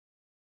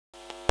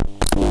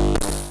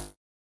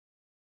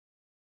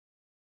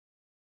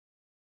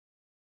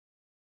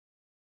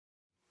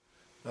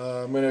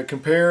I'm going to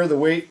compare the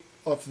weight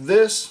of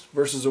this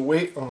versus a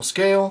weight on a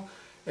scale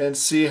and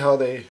see how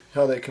they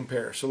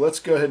compare. So let's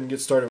go ahead and get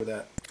started with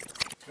that.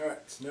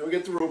 Alright, so now we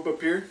get the rope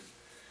up here,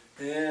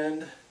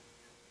 and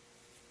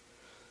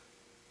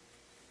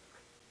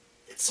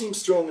it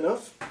seems strong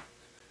enough.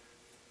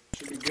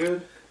 Should be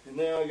good. And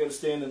now I got to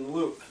stand in the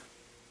loop.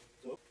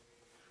 So,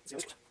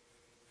 let's see.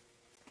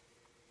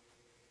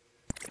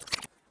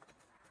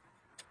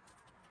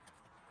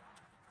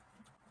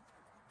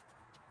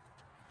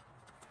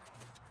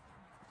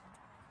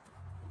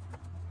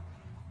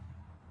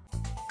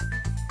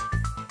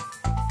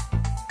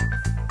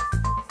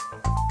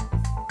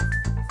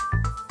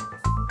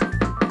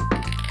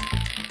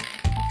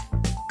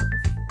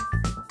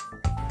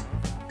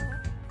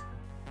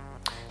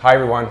 Hi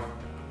everyone,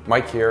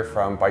 Mike here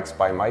from Bikes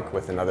by Mike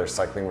with another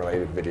cycling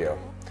related video.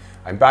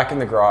 I'm back in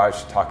the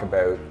garage to talk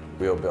about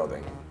wheel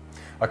building.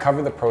 I'll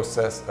cover the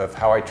process of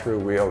how I true a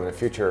wheel in a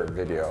future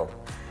video,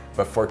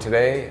 but for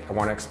today I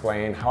want to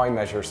explain how I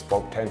measure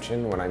spoke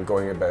tension when I'm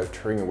going about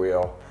truing a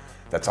wheel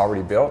that's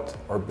already built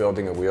or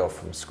building a wheel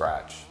from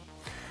scratch.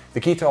 The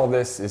key to all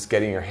this is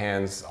getting your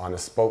hands on a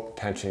spoke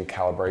tension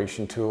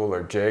calibration tool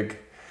or jig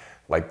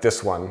like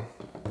this one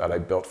that I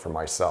built for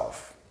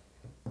myself.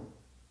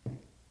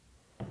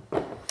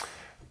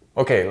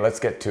 Okay, let's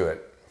get to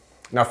it.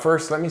 Now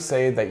first, let me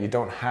say that you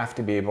don't have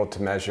to be able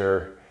to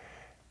measure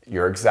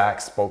your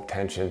exact spoke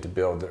tension to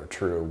build or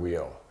true a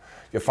wheel.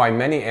 You'll find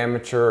many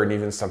amateur and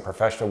even some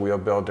professional wheel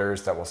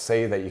builders that will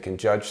say that you can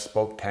judge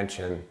spoke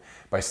tension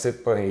by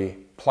simply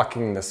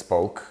plucking the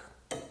spoke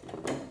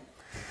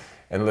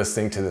and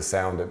listening to the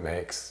sound it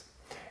makes.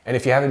 And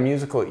if you have a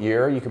musical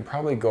ear, you can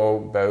probably go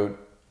about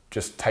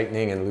just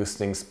tightening and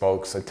loosening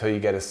spokes until you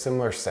get a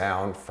similar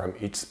sound from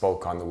each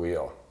spoke on the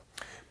wheel.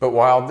 But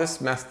while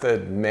this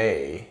method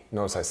may,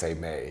 notice I say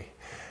may,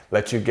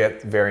 let you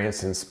get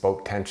variance in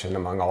spoke tension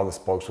among all the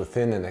spokes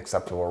within an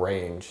acceptable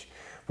range,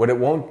 what it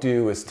won't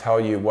do is tell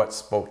you what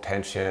spoke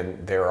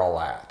tension they're all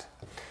at.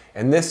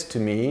 And this, to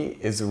me,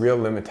 is a real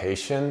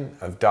limitation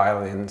of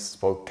dialing in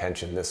spoke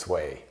tension this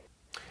way.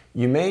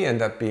 You may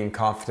end up being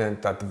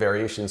confident that the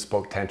variation in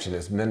spoke tension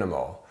is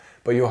minimal,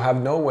 but you'll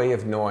have no way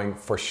of knowing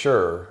for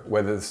sure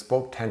whether the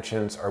spoke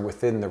tensions are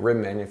within the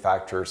rim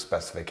manufacturer's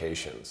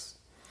specifications.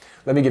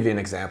 Let me give you an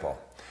example.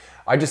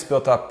 I just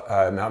built up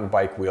a mountain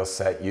bike wheel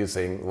set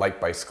using light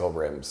bicycle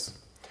rims.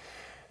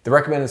 The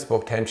recommended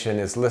spoke tension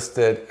is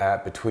listed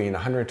at between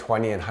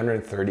 120 and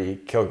 130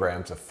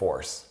 kilograms of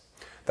force.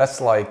 That's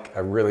like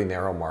a really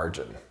narrow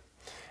margin.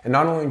 And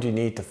not only do you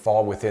need to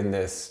fall within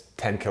this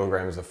 10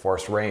 kilograms of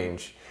force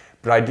range,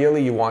 but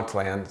ideally you want to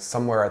land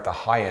somewhere at the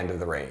high end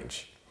of the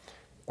range,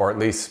 or at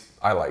least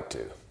I like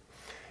to.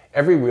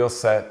 Every wheel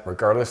set,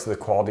 regardless of the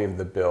quality of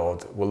the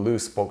build, will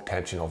lose spoke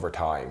tension over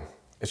time.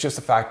 It's just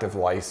a fact of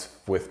life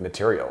with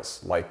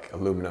materials like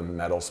aluminum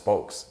metal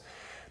spokes.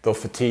 They'll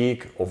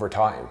fatigue over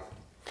time.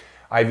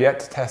 I've yet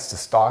to test a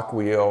stock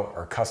wheel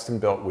or custom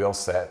built wheel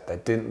set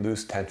that didn't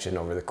lose tension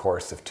over the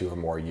course of 2 or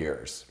more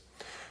years.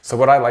 So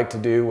what I like to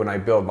do when I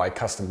build my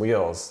custom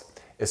wheels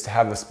is to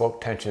have the spoke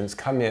tensions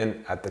come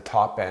in at the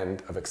top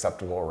end of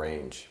acceptable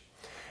range.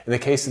 In the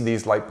case of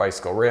these light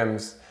bicycle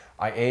rims,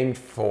 I aimed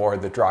for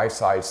the drive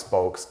side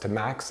spokes to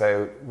max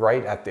out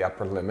right at the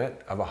upper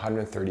limit of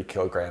 130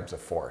 kilograms of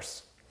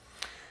force.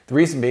 The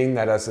reason being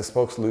that as the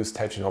spokes lose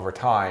tension over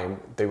time,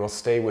 they will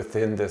stay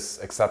within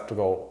this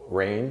acceptable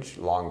range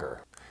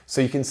longer. So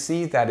you can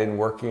see that in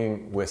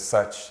working with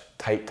such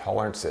tight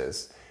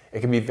tolerances,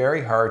 it can be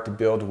very hard to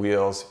build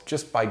wheels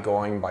just by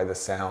going by the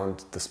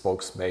sound the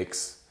spokes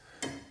makes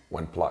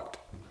when plucked.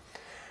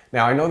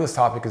 Now I know this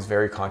topic is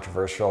very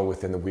controversial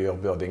within the wheel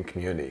building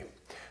community,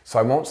 so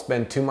I won't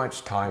spend too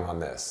much time on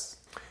this.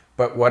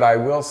 But what I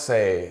will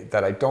say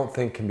that I don't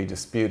think can be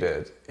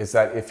disputed is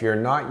that if you're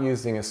not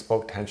using a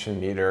spoke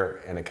tension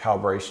meter and a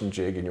calibration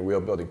jig in your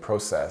wheel building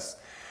process,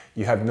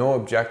 you have no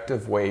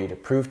objective way to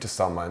prove to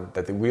someone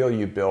that the wheel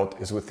you built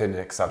is within an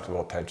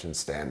acceptable tension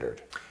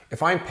standard.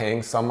 If I'm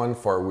paying someone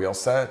for a wheel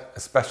set,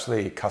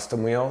 especially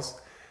custom wheels,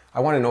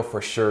 I want to know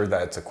for sure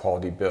that it's a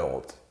quality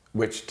build,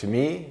 which to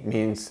me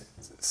means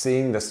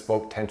seeing the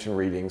spoke tension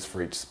readings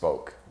for each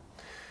spoke.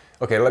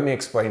 Okay, let me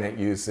explain it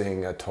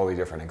using a totally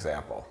different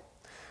example.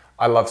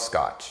 I love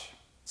Scotch,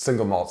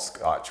 single malt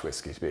Scotch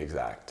whiskey to be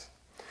exact.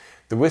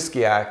 The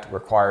Whiskey Act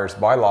requires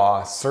by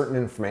law certain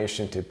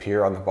information to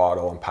appear on the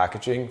bottle and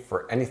packaging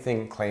for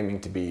anything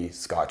claiming to be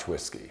Scotch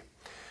whiskey.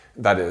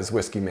 That is,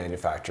 whiskey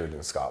manufactured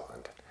in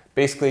Scotland.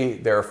 Basically,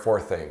 there are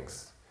 4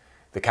 things: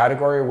 the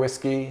category of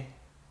whiskey,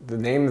 the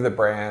name of the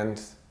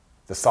brand,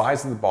 the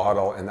size of the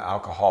bottle, and the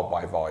alcohol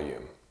by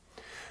volume.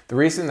 The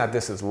reason that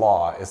this is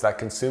law is that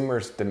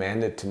consumers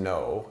demanded to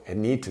know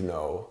and need to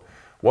know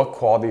what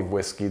quality of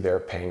whiskey they're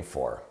paying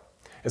for.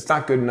 It's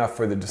not good enough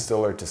for the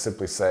distiller to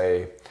simply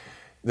say,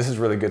 "This is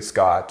really good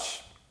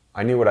Scotch.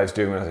 I knew what I was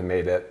doing when I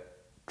made it.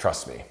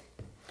 Trust me."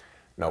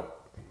 Nope.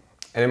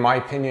 And in my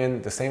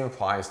opinion, the same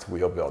applies to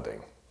wheel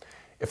building.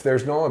 If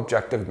there's no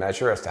objective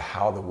measure as to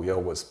how the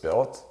wheel was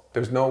built,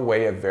 there's no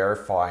way of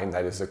verifying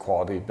that it's a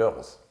quality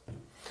build.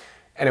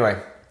 Anyway,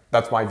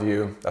 That's my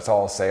view. That's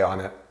all I'll say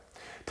on it.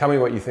 Tell me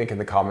what you think in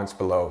the comments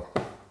below.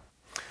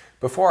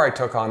 Before I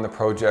took on the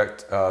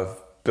project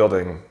of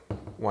building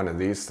one of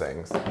these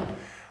things,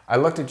 I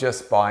looked at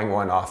just buying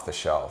one off the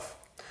shelf.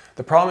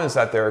 The problem is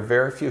that there are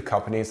very few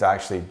companies that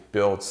actually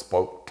build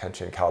spoke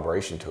tension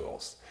calibration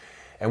tools.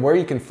 And where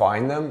you can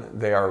find them,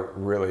 they are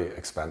really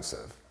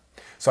expensive.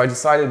 So I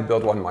decided to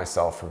build one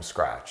myself from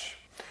scratch.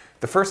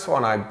 The first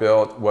one I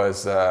built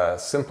was a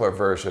simpler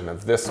version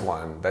of this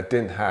one that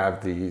didn't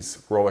have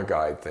these roller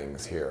guide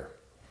things here.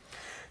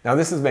 Now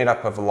this is made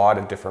up of a lot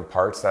of different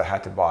parts that I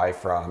had to buy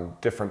from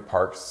different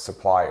parts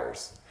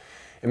suppliers.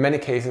 In many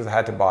cases I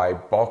had to buy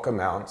bulk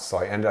amounts, so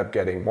I ended up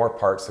getting more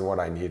parts than what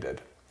I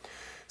needed.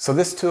 So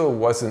this tool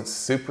wasn't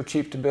super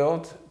cheap to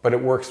build, but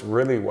it works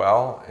really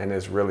well and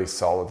is really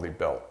solidly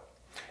built.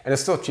 And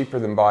it's still cheaper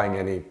than buying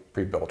any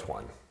pre-built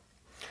one.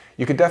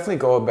 You could definitely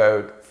go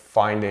about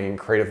finding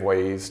creative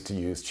ways to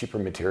use cheaper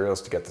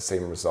materials to get the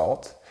same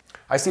result.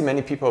 I see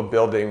many people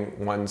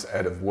building ones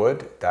out of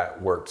wood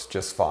that works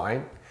just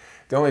fine.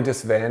 The only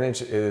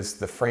disadvantage is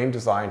the frame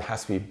design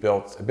has to be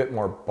built a bit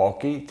more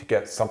bulky to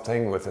get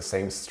something with the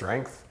same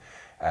strength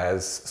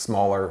as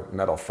smaller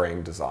metal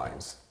frame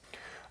designs.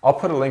 I'll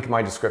put a link in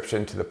my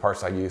description to the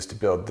parts I used to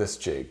build this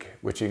jig,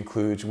 which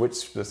includes which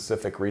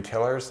specific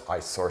retailers I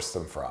sourced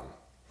them from.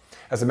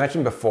 As I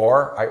mentioned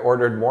before, I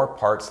ordered more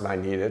parts than I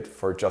needed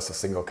for just a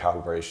single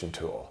calibration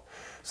tool.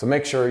 So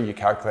make sure you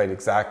calculate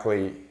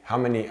exactly how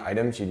many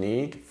items you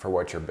need for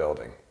what you're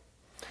building.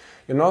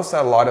 You'll notice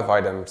that a lot of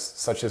items,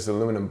 such as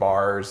aluminum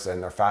bars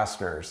and their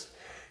fasteners,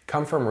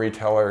 come from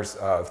retailers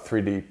of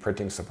 3D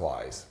printing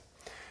supplies,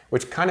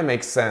 which kind of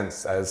makes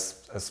sense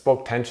as a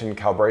spoke tension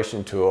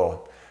calibration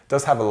tool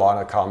does have a lot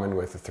in common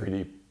with the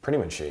 3D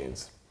printing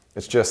machines.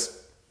 It's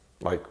just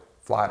like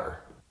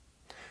flatter.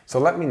 So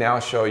let me now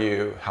show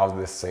you how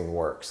this thing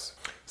works.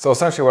 So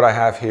essentially what I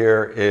have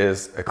here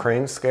is a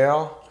crane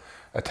scale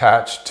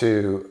attached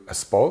to a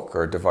spoke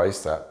or a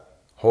device that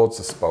holds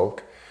the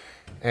spoke,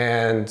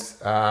 and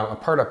a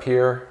part up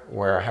here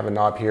where I have a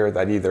knob here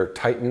that either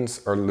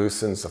tightens or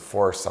loosens the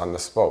force on the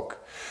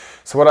spoke.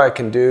 So what I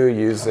can do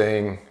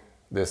using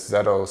this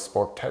Zeto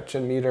spoke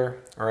tension meter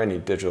or any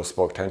digital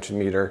spoke tension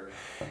meter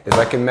is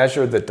I can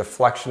measure the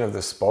deflection of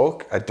the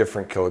spoke at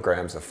different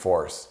kilograms of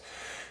force.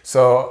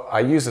 So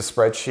I use a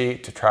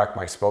spreadsheet to track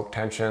my spoke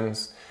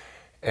tensions,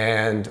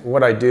 and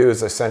what I do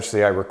is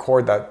essentially I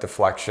record that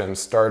deflection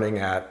starting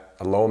at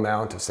a low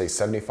amount of say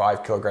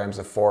 75 kilograms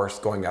of force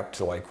going up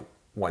to like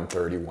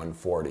 130,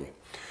 140.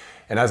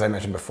 And as I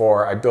mentioned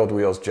before, I build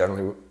wheels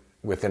generally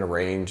within a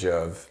range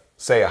of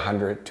say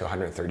 100 to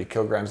 130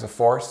 kilograms of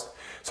force.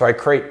 So I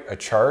create a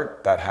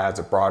chart that has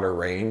a broader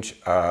range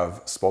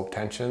of spoke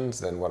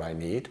tensions than what I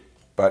need,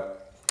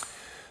 but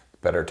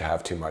better to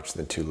have too much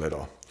than too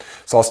little.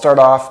 So I'll start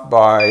off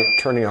by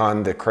turning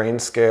on the crane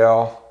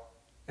scale,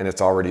 and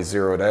it's already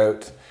zeroed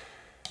out.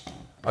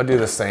 I'll do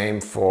the same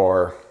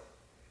for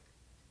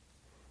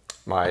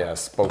my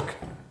spoke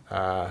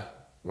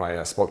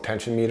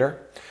tension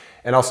meter,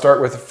 and I'll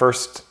start with the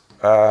first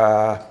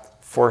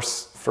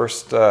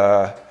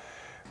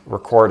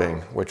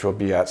recording, which will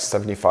be at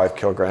 75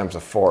 kilograms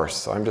of force.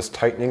 So I'm just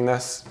tightening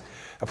this,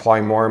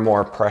 applying more and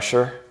more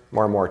pressure,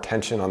 more and more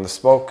tension on the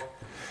spoke,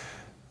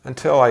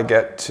 until I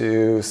get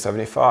to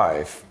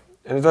 75.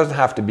 And it doesn't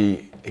have to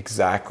be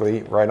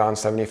exactly right on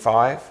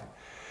 75,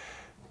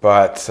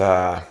 but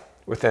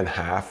within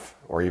half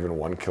or even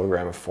 1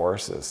 kilogram of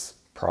force is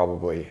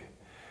probably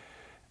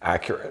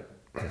accurate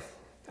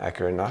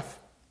enough.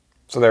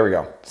 So there we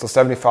go. So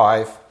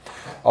 75.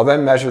 I'll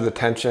then measure the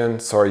tension.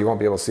 Sorry, you won't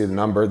be able to see the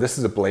number. This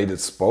is a bladed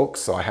spoke,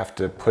 so I have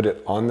to put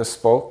it on the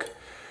spoke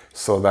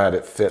so that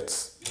it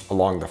fits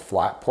along the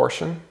flat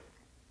portion.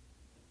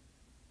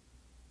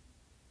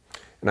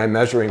 And I'm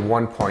measuring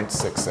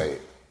 1.68.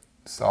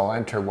 So I'll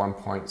enter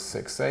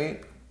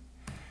 1.68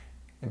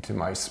 into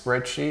my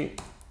spreadsheet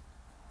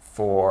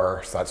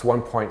so that's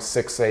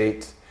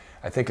 1.68,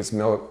 I think it's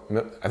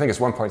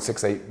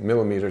 1.68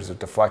 millimeters of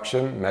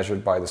deflection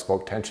measured by the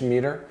spoke tension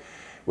meter,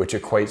 which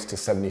equates to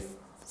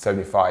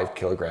 75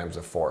 kilograms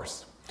of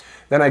force.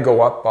 Then I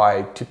go up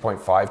by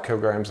 2.5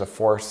 kilograms of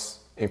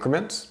force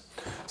increments.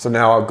 So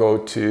now I'll go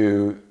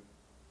to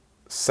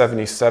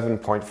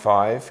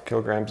 77.5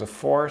 kilograms of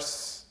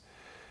force.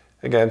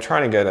 Again,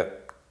 trying to get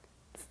it,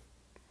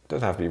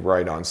 doesn't have to be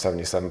right on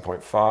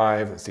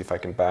 77.5. Let's see if I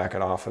can back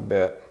it off a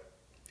bit.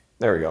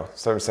 There we go,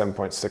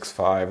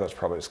 77.65, that's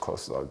probably as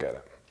close as I'll get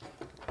it.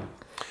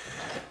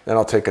 Then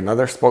I'll take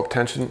another spoke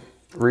tension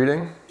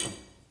reading.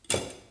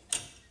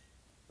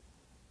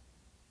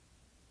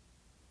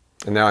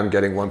 And now I'm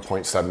getting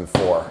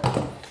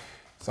 1.74.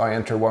 So I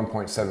enter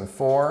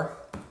 1.74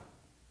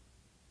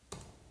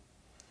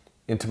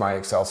 into my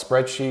Excel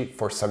spreadsheet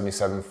for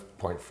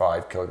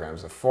 77.5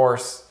 kilograms of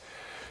force.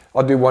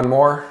 I'll do one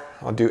more,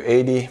 I'll do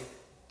 80,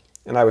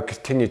 and I would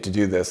continue to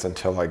do this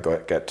until I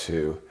get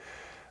to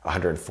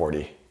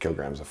 140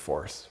 kilograms of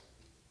force.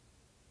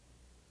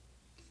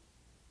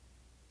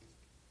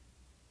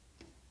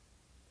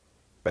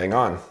 Bang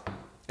on,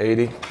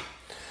 80.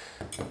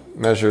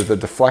 Measure the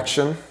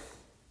deflection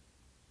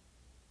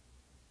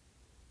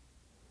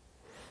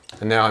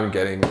And now I'm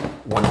getting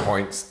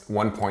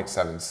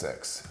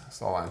 1.76.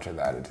 So I'll enter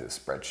that into the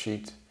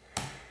spreadsheet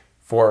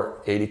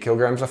for 80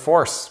 kilograms of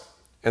force.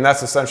 And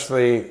that's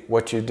essentially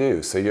what you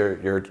do. So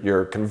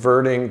you're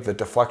converting the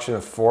deflection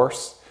of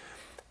force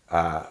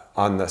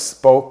on the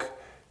spoke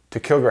to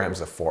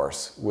kilograms of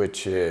force,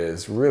 which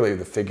is really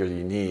the figure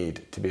you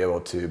need to be able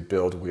to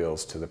build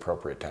wheels to the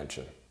appropriate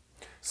tension.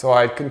 So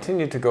I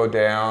continue to go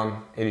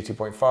down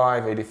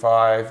 82.5,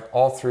 85,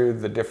 all through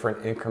the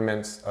different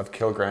increments of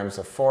kilograms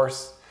of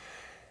force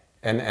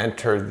and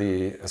enter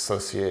the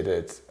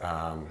associated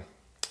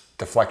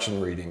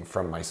deflection reading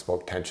from my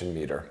spoke tension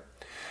meter.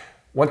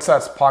 Once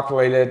that's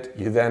populated,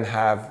 you then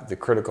have the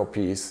critical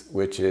piece,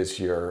 which is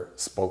your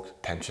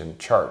spoke tension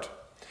chart.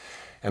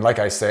 And like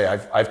I say,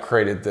 I've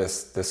created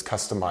this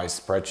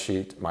customized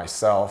spreadsheet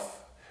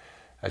myself.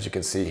 As you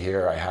can see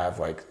here, I have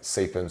like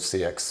SAPM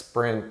CX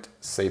Sprint,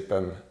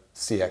 SAPM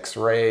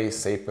CX Ray,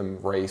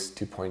 SAPM Race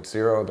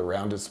 2.0, the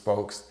rounded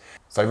spokes.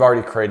 So I've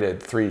already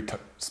created 3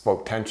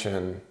 spoke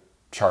tension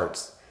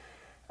charts,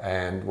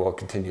 and we'll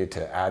continue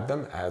to add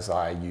them as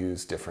I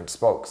use different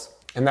spokes.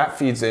 And that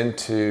feeds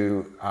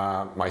into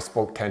my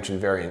spoke tension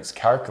variance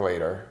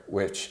calculator,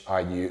 which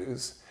I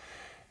use.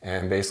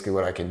 And basically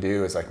what I can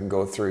do is I can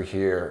go through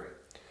here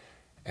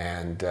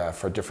and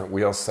for different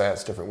wheel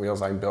sets, different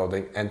wheels I'm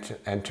building,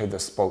 enter the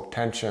spoke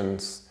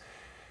tensions.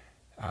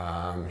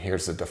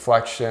 Here's the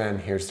deflection,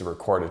 here's the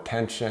recorded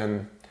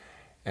tension.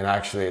 And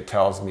actually it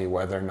tells me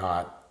whether or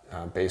not,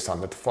 based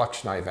on the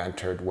deflection I've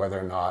entered, whether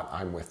or not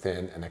I'm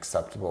within an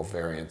acceptable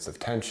variance of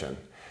tension.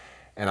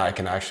 And I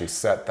can actually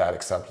set that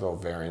acceptable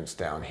variance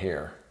down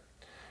here.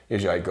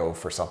 Usually I go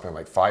for something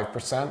like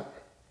 5%.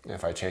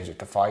 If I change it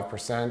to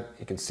 5%,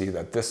 you can see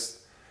that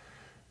this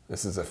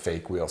is a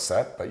fake wheel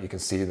set, but you can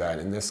see that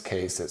in this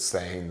case it's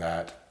saying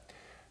that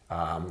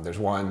there's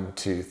 1,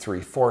 2,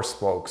 3, 4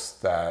 spokes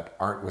that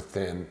aren't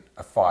within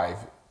a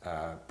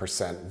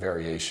 5%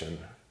 variation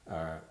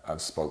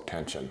of spoke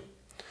tension.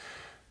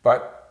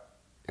 But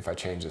if I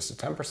change this to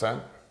 10%,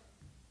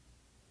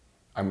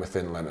 I'm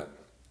within limit.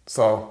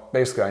 So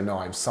basically I know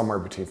I'm somewhere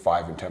between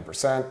 5 and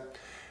 10%,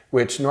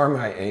 which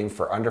normally I aim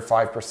for under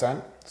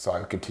 5%. So I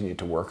would continue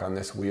to work on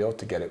this wheel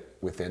to get it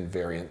within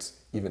variance,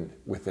 even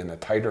within a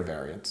tighter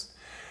variance.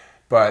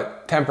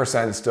 But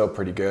 10% is still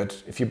pretty good.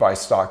 If you buy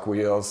stock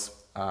wheels,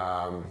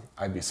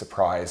 I'd be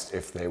surprised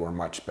if they were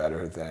much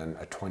better than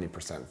a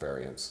 20%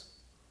 variance.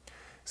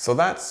 So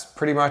that's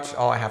pretty much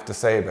all I have to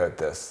say about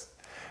this.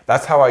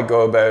 That's how I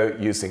go about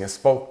using a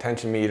spoke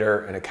tension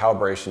meter and a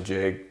calibration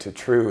jig to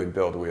true and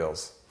build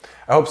wheels.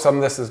 I hope some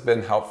of this has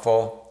been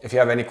helpful. If you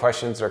have any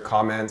questions or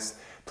comments,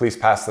 please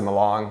pass them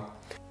along.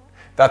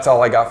 That's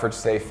all I got for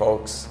today,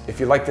 folks. If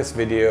you like this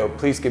video,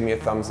 please give me a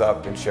thumbs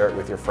up and share it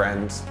with your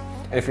friends.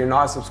 And if you're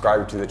not a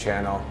subscriber to the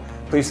channel,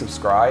 please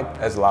subscribe,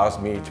 as it allows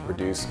me to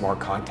produce more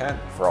content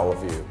for all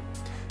of you.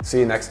 See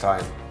you next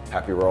time.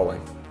 Happy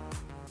rolling.